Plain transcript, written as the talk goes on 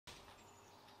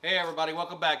Hey everybody,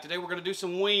 welcome back. Today we're going to do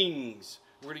some wings.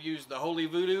 We're going to use the Holy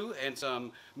Voodoo and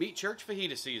some Meatchurch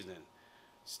Fajita seasoning.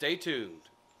 Stay tuned.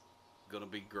 Gonna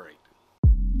be great.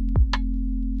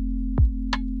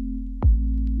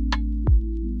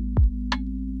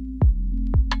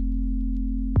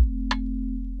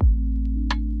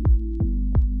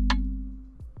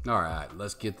 Alright,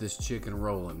 let's get this chicken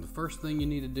rolling. The first thing you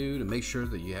need to do to make sure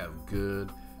that you have good,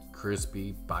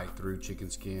 crispy, bite-through chicken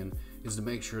skin is to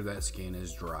make sure that skin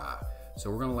is dry. So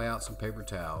we're going to lay out some paper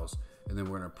towels and then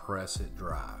we're going to press it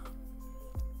dry.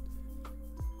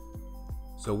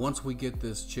 So once we get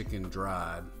this chicken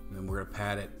dried, then we're going to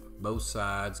pat it both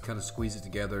sides, kind of squeeze it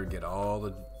together, get all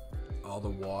the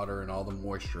water and all the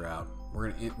moisture out. We're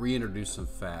going to reintroduce some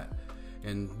fat.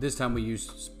 And this time we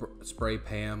use spray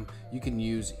Pam. You can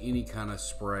use any kind of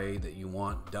spray that you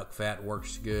want. Duck fat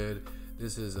works good.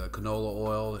 This is a canola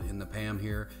oil in the Pam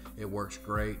here. It works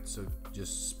great. So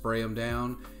just spray them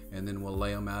down and then we'll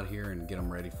lay them out here and get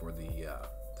them ready for the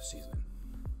seasoning.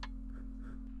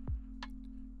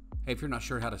 Hey, if you're not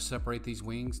sure how to separate these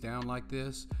wings down like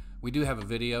this, we do have a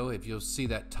video. If you'll see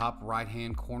that top right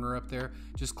hand corner up there,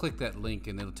 just click that link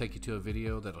and it'll take you to a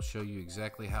video that'll show you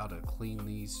exactly how to clean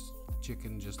these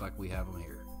chicken just like we have them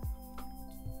here.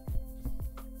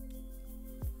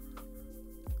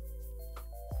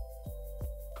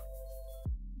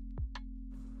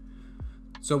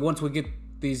 So once we get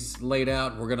these laid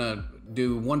out, we're gonna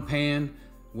do one pan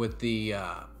with the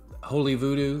Holy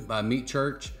Voodoo by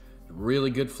Meatchurch.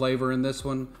 Really good flavor in this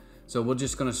one. So we're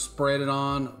just gonna spread it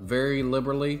on very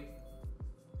liberally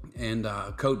and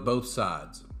coat both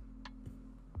sides.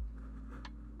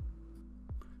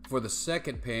 For the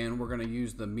second pan, we're gonna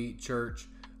use the Meatchurch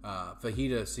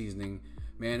Fajita seasoning.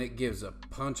 Man, it gives a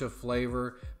punch of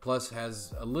flavor, plus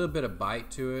has a little bit of bite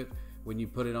to it when you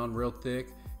put it on real thick,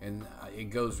 and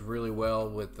it goes really well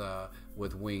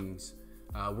with wings.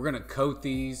 We're gonna coat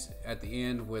these at the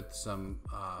end with some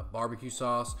barbecue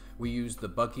sauce. We use the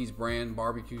Buc-ee's brand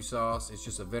barbecue sauce. It's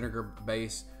just a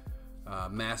vinegar-based,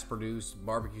 mass-produced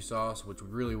barbecue sauce, which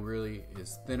really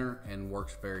is thinner and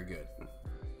works very good.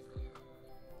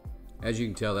 As you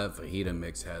can tell, that fajita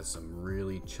mix has some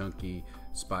really chunky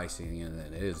spicy in it,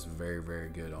 and it is very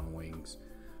good on wings.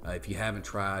 If you haven't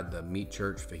tried the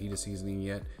Meatchurch Fajita seasoning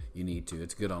yet, you need to.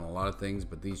 It's good on a lot of things,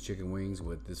 but these chicken wings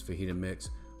with this fajita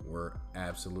mix were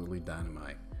absolutely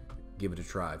dynamite. Give it a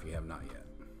try if you have not yet.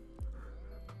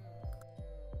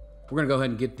 We're gonna go ahead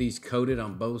and get these coated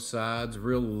on both sides,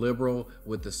 real liberal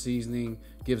with the seasoning,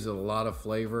 gives it a lot of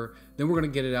flavor. Then we're gonna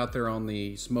get it out there on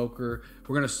the smoker.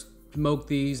 We're gonna smoke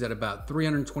these at about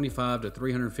 325 to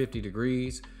 350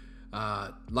 degrees.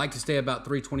 Like to stay about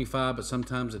 325, but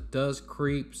sometimes it does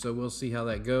creep, so we'll see how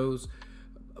that goes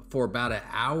for about an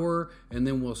hour, and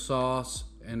then we'll sauce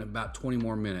in about 20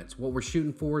 more minutes. What we're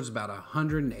shooting for is about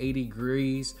 180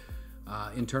 degrees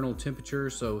internal temperature,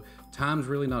 so time's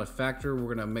really not a factor.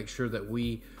 We're gonna make sure that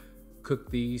we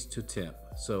cook these to temp.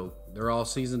 So they're all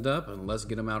seasoned up, and let's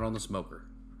get them out on the smoker.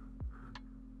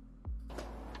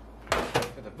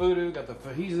 Got the Voodoo, got the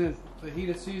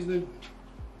fajita seasoning.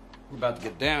 We're about to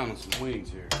get down on some wings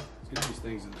here. Let's get these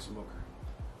things in the smoker.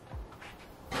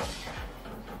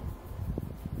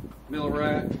 Middle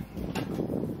rack.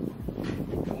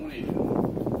 Going in.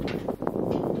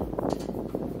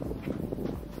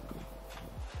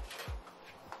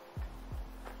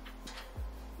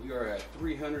 We are at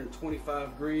 325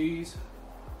 degrees.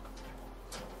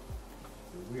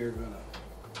 We are gonna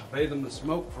bathe them in the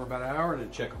smoke for about an hour and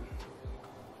then check them.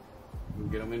 We'll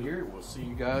get them in here and we'll see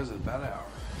you guys in about an hour.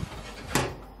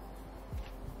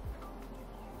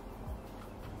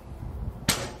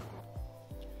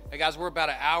 Hey guys, we're about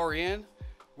an hour in.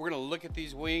 We're gonna look at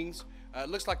these wings. It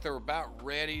looks like they're about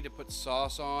ready to put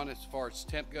sauce on as far as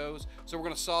temp goes. So we're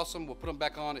gonna sauce them. We'll put them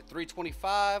back on at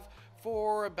 325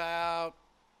 for about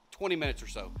 20 minutes or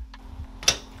so.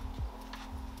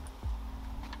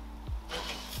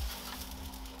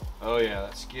 Oh yeah,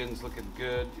 that skin's looking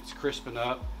good. It's crisping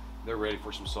up. They're ready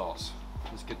for some sauce.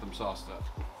 Let's get them sauced up.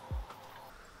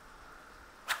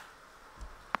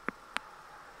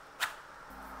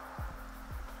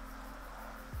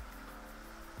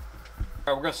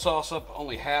 All right, we're gonna sauce up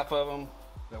only half of them.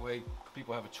 That way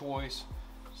people have a choice.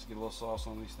 Just get a little sauce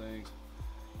on these things.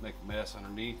 Make a mess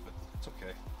underneath, but it's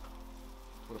okay.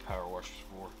 That's what a power washer's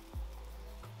for.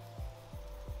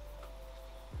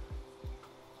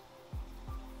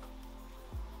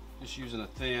 Just using a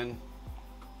thin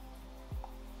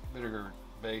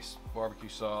vinegar-based barbecue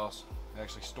sauce,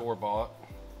 actually store-bought.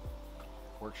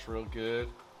 Works real good.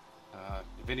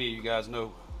 If any of you guys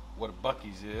know what a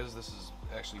Buc-ee's is, this is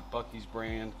actually Buc-ee's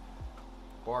brand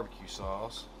barbecue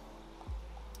sauce.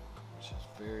 which is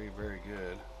very, very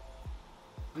good,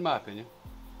 in my opinion.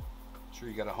 I'm sure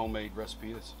you got a homemade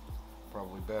recipe that's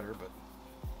probably better, but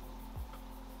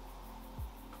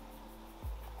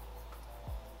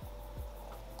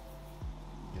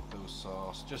get those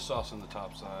sauce, just sauce on the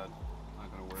top side.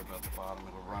 Not gonna worry about the bottom,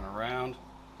 it'll run around.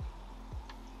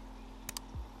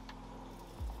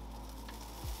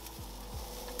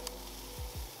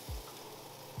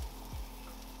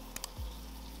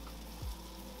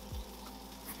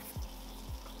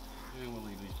 And we'll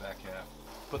leave these back half.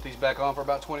 Put these back on for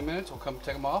about 20 minutes. We'll come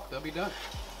take them off. They'll be done.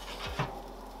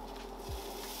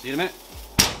 See you in a minute.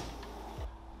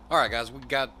 All right, guys, we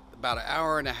got about an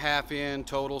hour and a half in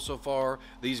total so far.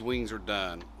 These wings are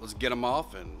done. Let's get them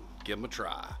off and give them a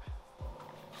try.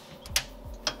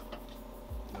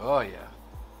 Oh yeah,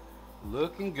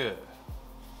 looking good.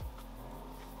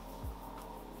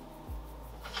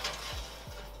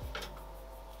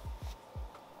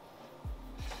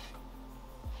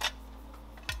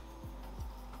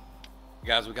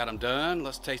 Guys, we got them done.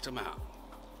 Let's taste them out.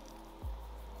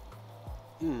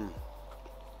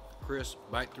 Crisp,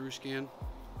 bite through skin.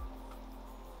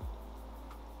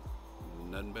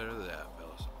 Nothing better than that,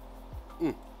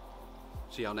 fellas.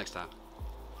 See y'all next time.